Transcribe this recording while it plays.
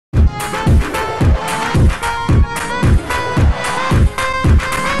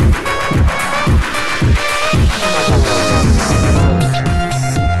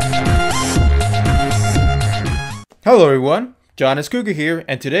Hello everyone, John S. Cougar here,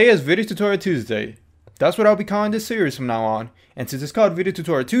 and today is Video Tutorial Tuesday. That's what I'll be calling this series from now on, and since it's called Video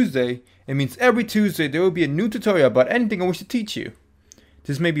Tutorial Tuesday, it means every Tuesday there will be a new tutorial about anything I wish to teach you.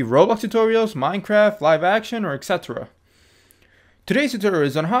 This may be Roblox tutorials, Minecraft, live action, or etc. Today's tutorial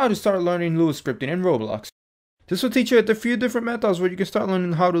is on how to start learning Lua scripting in Roblox. This will teach you a few different methods where you can start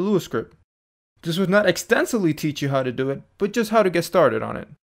learning how to Lua script. This will not extensively teach you how to do it, but just how to get started on it.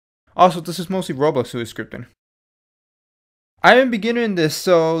 Also, this is mostly Roblox Lua scripting. I am a beginner in this,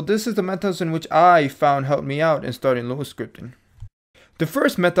 so this is the methods in which I found helped me out in starting Lua scripting. The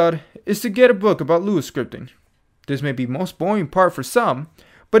first method is to get a book about Lua scripting. This may be the most boring part for some,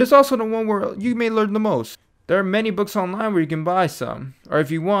 but it's also the one where you may learn the most. There are many books online where you can buy some, or if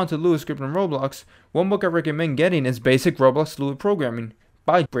you want to Lua script in Roblox, one book I recommend getting is Basic Roblox Lua Programming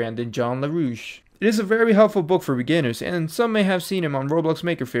by Brandon John LaRouche. It is a very helpful book for beginners, and some may have seen him on Roblox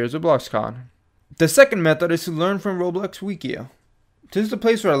Maker Fairs or BloxCon. The second method is to learn from Roblox Wikia. This is the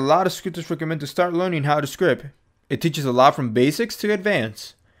place where a lot of scripters recommend to start learning how to script. It teaches a lot from basics to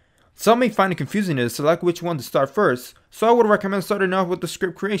advanced. Some may find it confusing to select which one to start first, so I would recommend starting off with the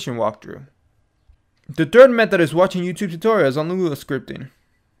script creation walkthrough. The third method is watching YouTube tutorials on Lua scripting.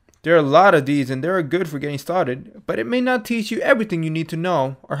 There are a lot of these and they are good for getting started, but it may not teach you everything you need to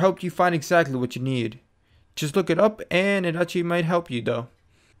know or help you find exactly what you need. Just look it up and it actually might help you though.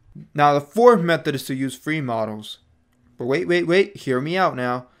 Now the fourth method is to use free models. But wait, hear me out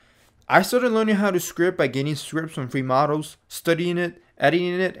now. I started learning how to script by getting scripts from free models, studying it,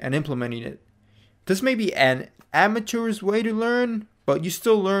 editing it, and implementing it. This may be an amateur's way to learn, but you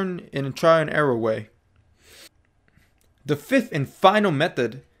still learn in a try and error way. The fifth and final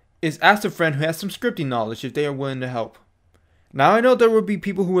method is ask a friend who has some scripting knowledge if they are willing to help. Now I know there will be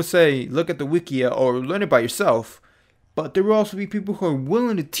people who will say, look at the Wikia or learn it by yourself. But there will also be people who are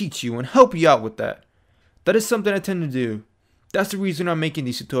willing to teach you and help you out with that. That is something I tend to do. That's the reason I'm making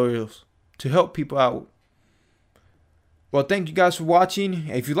these tutorials, to help people out. Well, thank you guys for watching.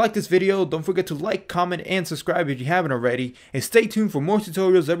 If you like this video, don't forget to like, comment, and subscribe if you haven't already. And stay tuned for more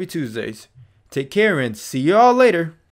tutorials every Tuesdays. Take care and see you all later.